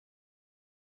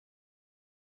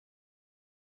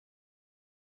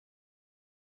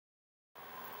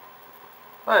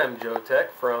Hi, I'm Joe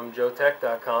Tech from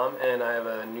joetech.com, and I have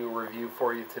a new review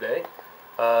for you today.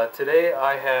 Today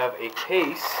I have a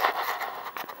case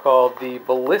called the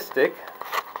Ballistic.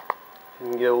 You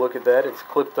can get a look at that. It's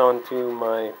clipped onto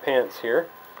my pants here.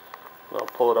 I'll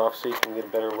pull it off so you can get a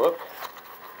better look.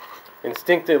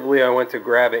 Instinctively I went to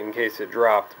grab it in case it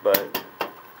dropped, but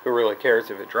who really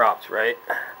cares if it drops, right?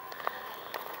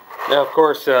 Now of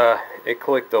course it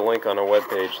clicked a link on a web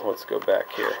page. Let's go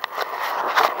back here.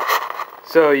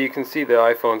 So you can see the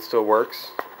iPhone still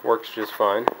works just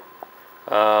fine.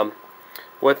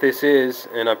 What this is,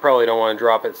 and I probably don't want to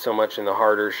drop it so much in the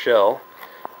harder shell.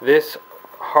 This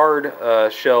hard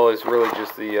shell is really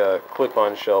just the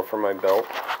clip-on shell for my belt.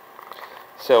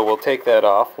 So we'll take that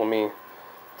off. Let me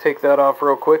take that off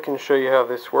real quick and show you how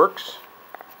this works.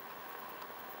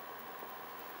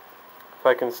 If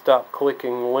I can stop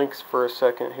clicking links for a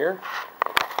second here.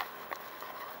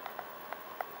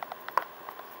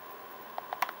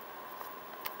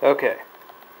 Okay,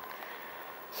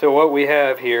 so what we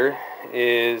have here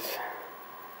is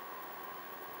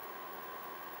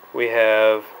we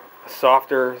have a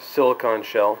softer silicone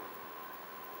shell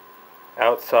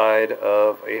outside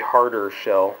of a harder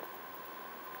shell,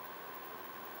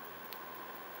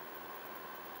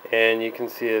 and you can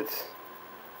see it's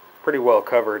pretty well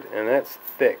covered, and that's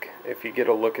thick. If you get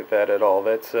a look at that at all,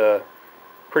 that's a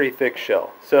pretty thick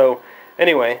shell. So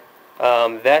anyway,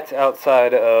 that's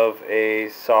outside of a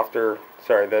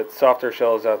that softer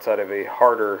shell is outside of a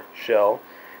harder shell,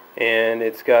 and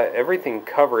it's got everything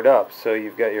covered up. So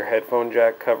you've got your headphone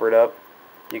jack covered up.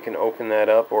 You can open that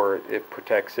up, or it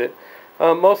protects it.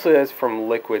 Mostly that's from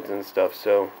liquids and stuff,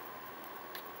 so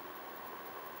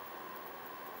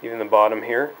even the bottom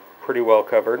here, pretty well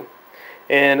covered.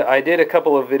 And I did a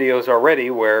couple of videos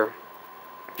already where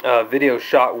videos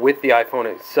shot with the iPhone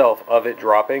itself of it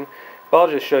dropping. But I'll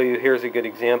just show you. Here's a good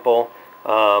example.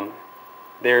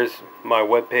 There's my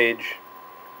web page,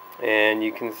 and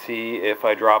you can see if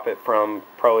I drop it from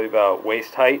probably about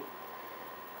waist height,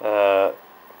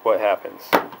 what happens.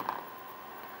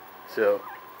 So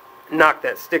knock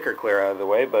that sticker clear out of the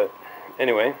way, but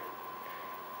anyway,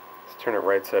 let's turn it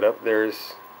right side up.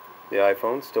 There's the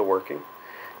iPhone still working.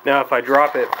 Now if I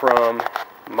drop it from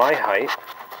my height,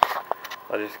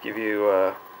 I'll just give you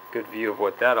a good view of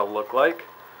what that'll look like.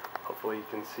 Hopefully you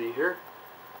can see here.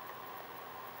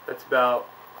 That's about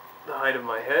the height of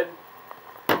my head.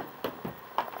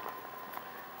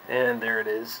 And there it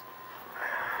is.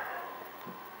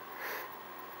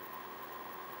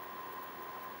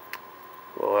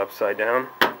 A little upside down.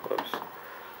 Whoops.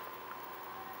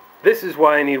 This is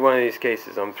why I need one of these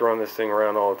cases. I'm throwing this thing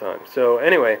around all the time. So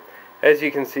anyway, as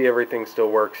you can see, everything still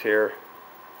works here.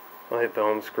 I'll hit the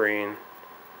home screen,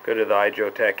 go to the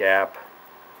iJoeTech app.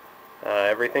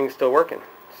 Everything's still working.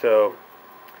 So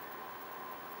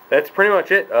that's pretty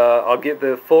much it. I'll get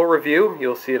the full review.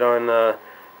 You'll see it on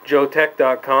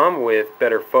joetech.com with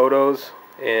better photos,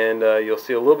 and you'll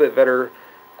see a little bit better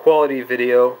quality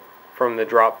video from the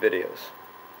drop videos.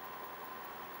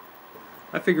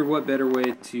 I figured what better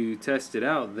way to test it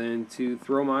out than to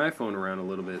throw my iPhone around a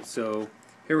little bit. So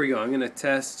here we go. I'm going to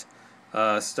test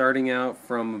starting out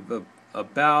from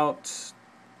about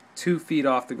 2 feet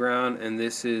off the ground, and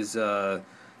this is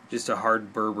just a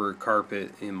hard Berber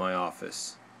carpet in my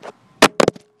office.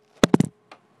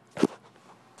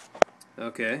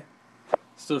 Okay,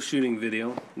 still shooting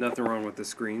video, nothing wrong with the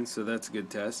screen, so that's a good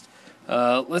test.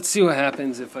 Let's see what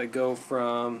happens if I go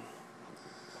from,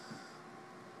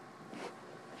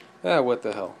 what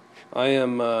the hell,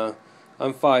 I'm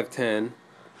 5'10",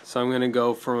 so I'm going to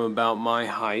go from about my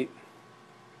height,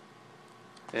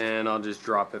 and I'll just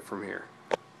drop it from here.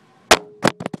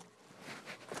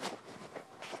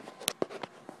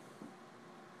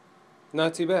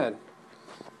 Not too bad.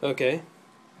 Okay,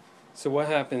 so what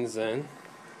happens then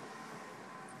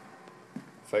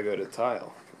if I go to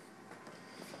tile?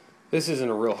 This isn't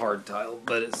a real hard tile,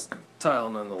 but it's tile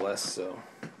nonetheless, so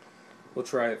we'll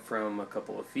try it from a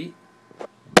couple of feet.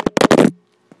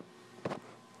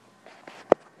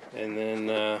 And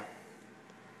then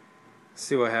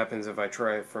see what happens if I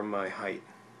try it from my height.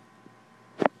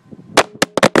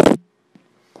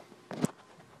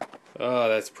 Oh,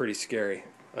 that's pretty scary.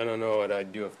 I don't know what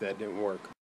I'd do if that didn't work.